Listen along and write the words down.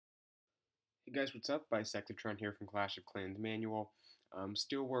Hey guys, what's up? Bisectatron here from Clash of Clans Manual. I'm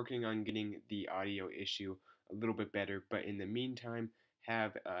still working on getting the audio issue a little bit better, but in the meantime,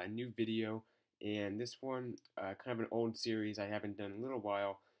 have a new video, and this one, kind of an old series I haven't done in a little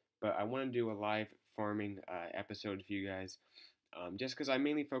while, but I want to do a live farming episode for you guys, just because I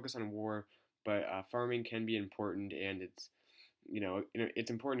mainly focus on war, but farming can be important, and it's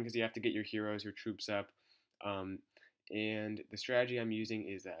important because you have to get your heroes, your troops up. Um, and the strategy I'm using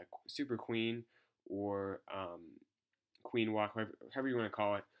is Super Queen or Queen Walk, however you want to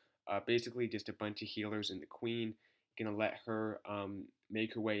call it. Basically, just a bunch of healers and the Queen. Gonna let her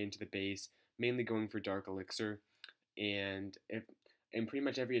make her way into the base, mainly going for Dark Elixir. And if in pretty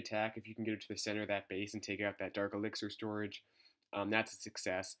much every attack, if you can get her to the center of that base and take out that Dark Elixir storage, that's a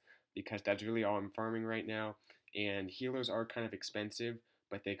success because that's really all I'm farming right now. And healers are kind of expensive,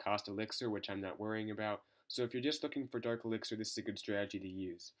 but they cost elixir, which I'm not worrying about. So if you're just looking for Dark Elixir, this is a good strategy to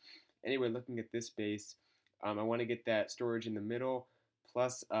use. Anyway, looking at this base, I want to get that storage in the middle,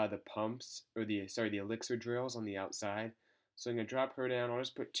 plus the pumps, or the elixir drills on the outside. So I'm going to drop her down. I'll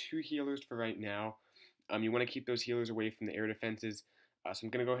just put 2 healers for right now. You want to keep those healers away from the air defenses. So I'm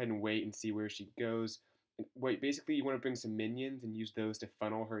going to go ahead and wait and see where she goes. Wait, basically you want to bring some minions and use those to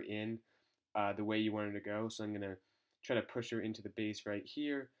funnel her in the way you want her to go. So I'm going to try to push her into the base right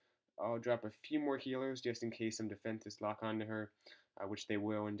here. I'll drop a few more healers just in case some defenses lock onto her, which they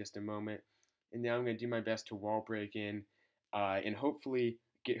will in just a moment. And now I'm going to do my best to wall break in and hopefully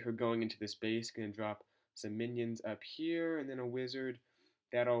get her going into this base. Going to drop some minions up here and then a wizard.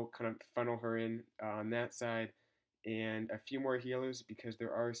 That'll kind of funnel her in on that side. And a few more healers because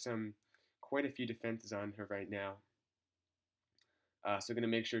there are quite a few defenses on her right now. So going to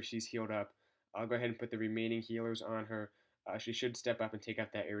make sure she's healed up. I'll go ahead and put the remaining healers on her. She should step up and take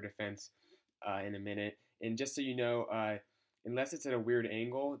out that air defense in a minute. And just so you know, unless it's at a weird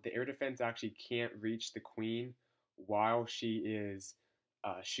angle, the air defense actually can't reach the queen while she is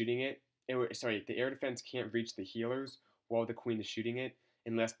shooting it. The air defense can't reach the healers while the queen is shooting it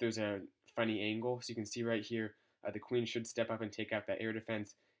unless there's a funny angle. So you can see right here, the queen should step up and take out that air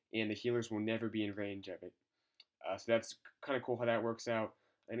defense, and the healers will never be in range of it. So that's kind of cool how that works out.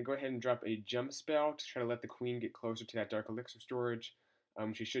 I'm going to go ahead and drop a jump spell to try to let the queen get closer to that Dark Elixir storage.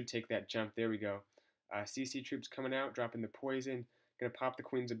 She should take that jump. There we go. CC troops coming out, dropping the poison. Going to pop the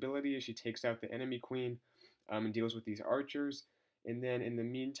queen's ability as she takes out the enemy queen and deals with these archers. And then in the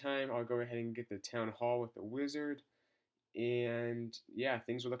meantime, I'll go ahead and get the town hall with the wizard. And yeah,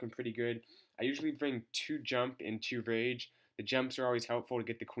 things are looking pretty good. I usually bring 2 jump and 2 rage. The jumps are always helpful to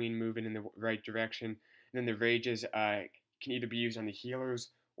get the queen moving in the right direction. And then the rages can either be used on the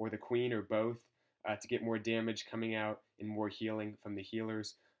healers or the queen or both to get more damage coming out and more healing from the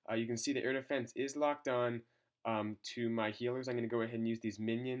healers. You can see the air defense is locked on to my healers. I'm going to go ahead and use these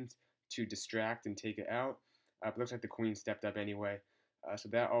minions to distract and take it out. It looks like the queen stepped up anyway. So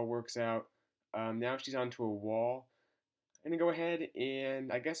that all works out. Now she's onto a wall. I'm going to go ahead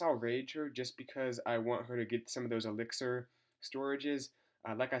and I guess I'll rage her just because I want her to get some of those elixir storages.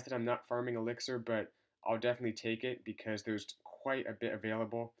 Like I said, I'm not farming elixir, but I'll definitely take it because there's quite a bit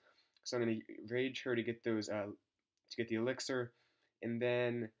available. So I'm going to rage her to get those to get the elixir, and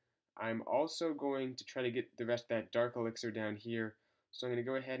then I'm also going to try to get the rest of that dark elixir down here. So I'm going to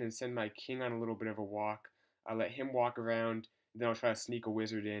go ahead and send my king on a little bit of a walk. I'll let him walk around, then I'll try to sneak a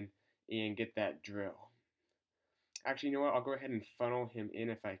wizard in and get that drill. Actually, you know what? I'll go ahead and funnel him in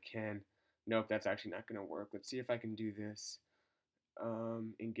if I can. Nope, that's actually not going to work. Let's see if I can do this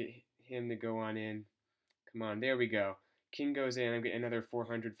and get him to go on in. Come on, there we go. King goes in. I'm getting another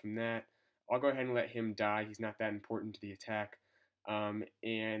 400 from that. I'll go ahead and let him die. He's not that important to the attack.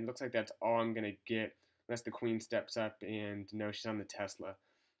 And looks like that's all I'm going to get unless the queen steps up and no, she's on the Tesla.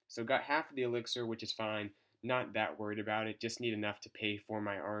 So got half of the elixir, which is fine. Not that worried about it. Just need enough to pay for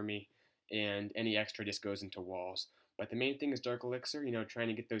my army. And any extra just goes into walls. But the main thing is Dark Elixir, trying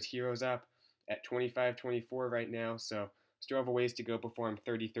to get those heroes up at 25, 24 right now. So still have a ways to go before I'm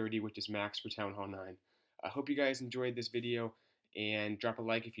 30-30, which is max for Town Hall 9. I hope you guys enjoyed this video, and drop a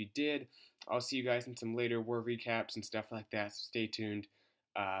like if you did. I'll see you guys in some later war recaps and stuff like that, so stay tuned.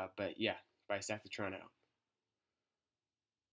 But yeah, Bisectatron out.